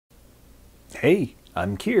Hey,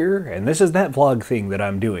 I'm Kier, and this is that vlog thing that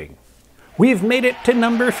I'm doing. We've made it to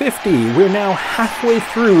number 50. We're now halfway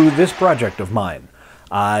through this project of mine.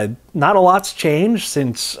 Not a lot's changed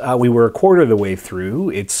since we were a quarter of the way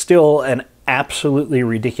through. It's still an absolutely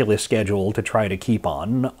ridiculous schedule to try to keep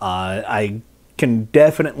on. I can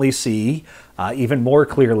definitely see, even more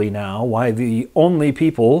clearly now, why the only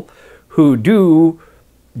people who do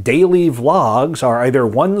daily vlogs are either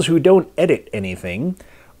ones who don't edit anything,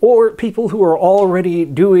 or people who are already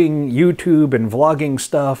doing YouTube and vlogging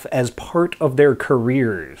stuff as part of their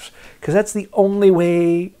careers. Because that's the only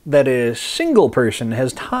way that a single person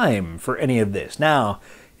has time for any of this. Now,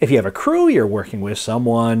 if you have a crew, you're working with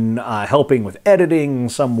someone, helping with editing,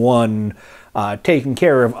 someone taking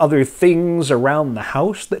care of other things around the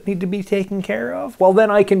house that need to be taken care of, well then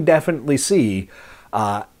I can definitely see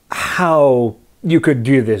how you could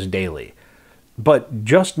do this daily. But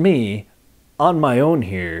just me, on my own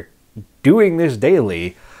here, doing this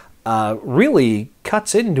daily, really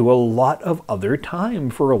cuts into a lot of other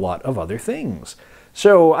time for a lot of other things.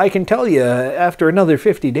 So I can tell you, after another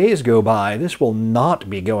 50 days go by, this will not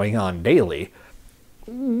be going on daily.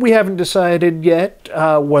 We haven't decided yet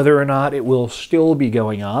whether or not it will still be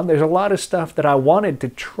going on. There's a lot of stuff that I wanted to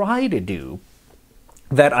try to do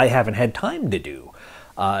that I haven't had time to do.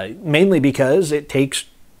 Mainly because it takes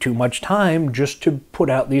too much time just to put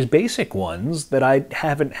out these basic ones that I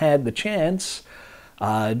haven't had the chance.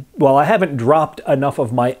 Well, I haven't dropped enough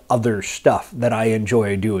of my other stuff that I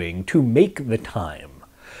enjoy doing to make the time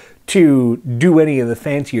to do any of the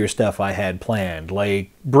fancier stuff I had planned, like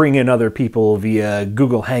bring in other people via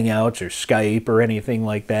Google Hangouts or Skype or anything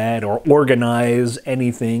like that, or organize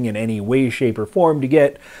anything in any way, shape, or form to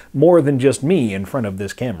get more than just me in front of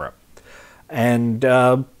this camera. And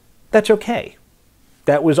that's okay.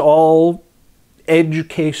 That was all edge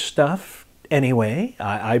case stuff anyway.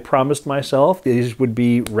 I promised myself these would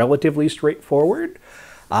be relatively straightforward,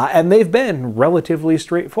 and they've been relatively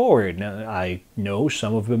straightforward. Now, I know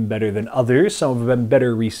some of them better than others, some of them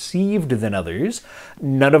better received than others.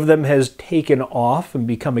 None of them has taken off and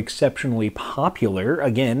become exceptionally popular.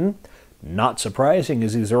 Again, not surprising,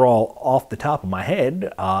 as these are all off the top of my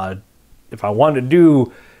head. If I wanted to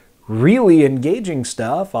do really engaging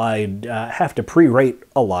stuff, I'd have to pre-write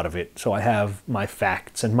a lot of it. So I have my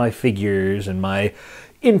facts and my figures and my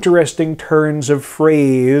interesting turns of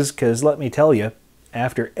phrase, because let me tell you,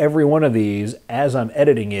 after every one of these, as I'm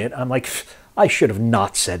editing it, I'm like, I should have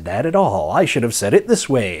not said that at all. I should have said it this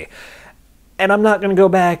way. And I'm not going to go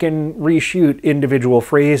back and reshoot individual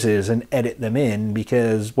phrases and edit them in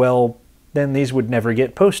because, well, then these would never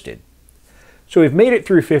get posted. So we've made it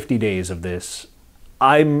through 50 days of this.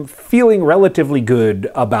 I'm feeling relatively good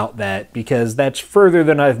about that because that's further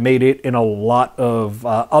than I've made it in a lot of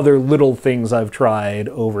other little things I've tried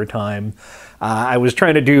over time. I was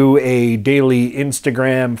trying to do a daily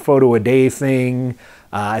Instagram photo a day thing.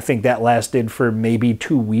 I think that lasted for maybe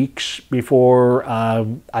 2 weeks before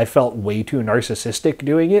I felt way too narcissistic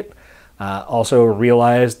doing it. Also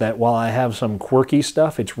realized that while I have some quirky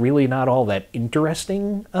stuff, it's really not all that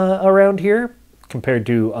interesting around here, compared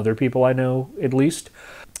to other people I know, at least.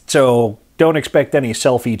 So don't expect any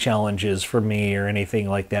selfie challenges from me or anything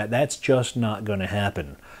like that. That's just not going to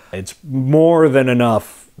happen. It's more than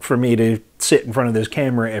enough for me to sit in front of this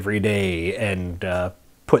camera every day and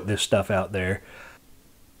put this stuff out there.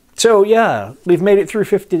 So yeah, we've made it through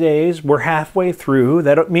 50 days. We're halfway through.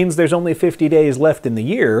 That means there's only 50 days left in the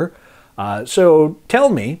year. So tell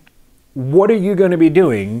me, what are you going to be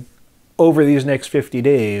doing over these next 50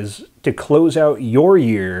 days to close out your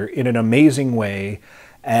year in an amazing way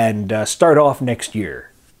and start off next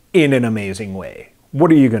year in an amazing way?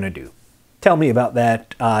 What are you going to do? Tell me about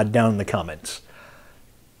that down in the comments.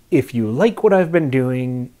 If you like what I've been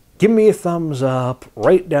doing, give me a thumbs up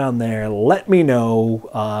right down there. Let me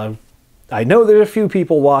know. I know there's a few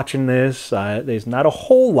people watching this. There's not a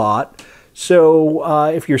whole lot. So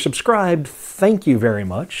if you're subscribed, thank you very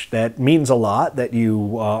much. That means a lot that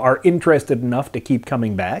you are interested enough to keep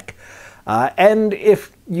coming back. And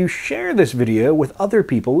if you share this video with other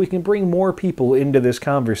people, we can bring more people into this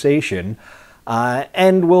conversation.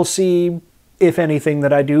 And we'll see if anything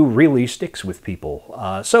that I do really sticks with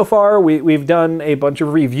people. So far, we've done a bunch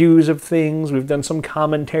of reviews of things. We've done some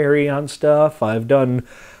commentary on stuff. I've done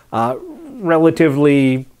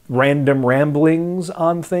relatively random ramblings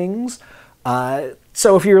on things.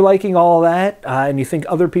 So if you're liking all that and you think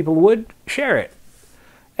other people would, share it.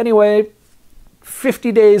 Anyway,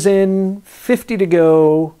 50 days in, 50 to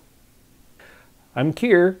go. I'm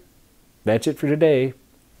Kier. That's it for today.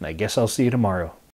 I guess I'll see you tomorrow.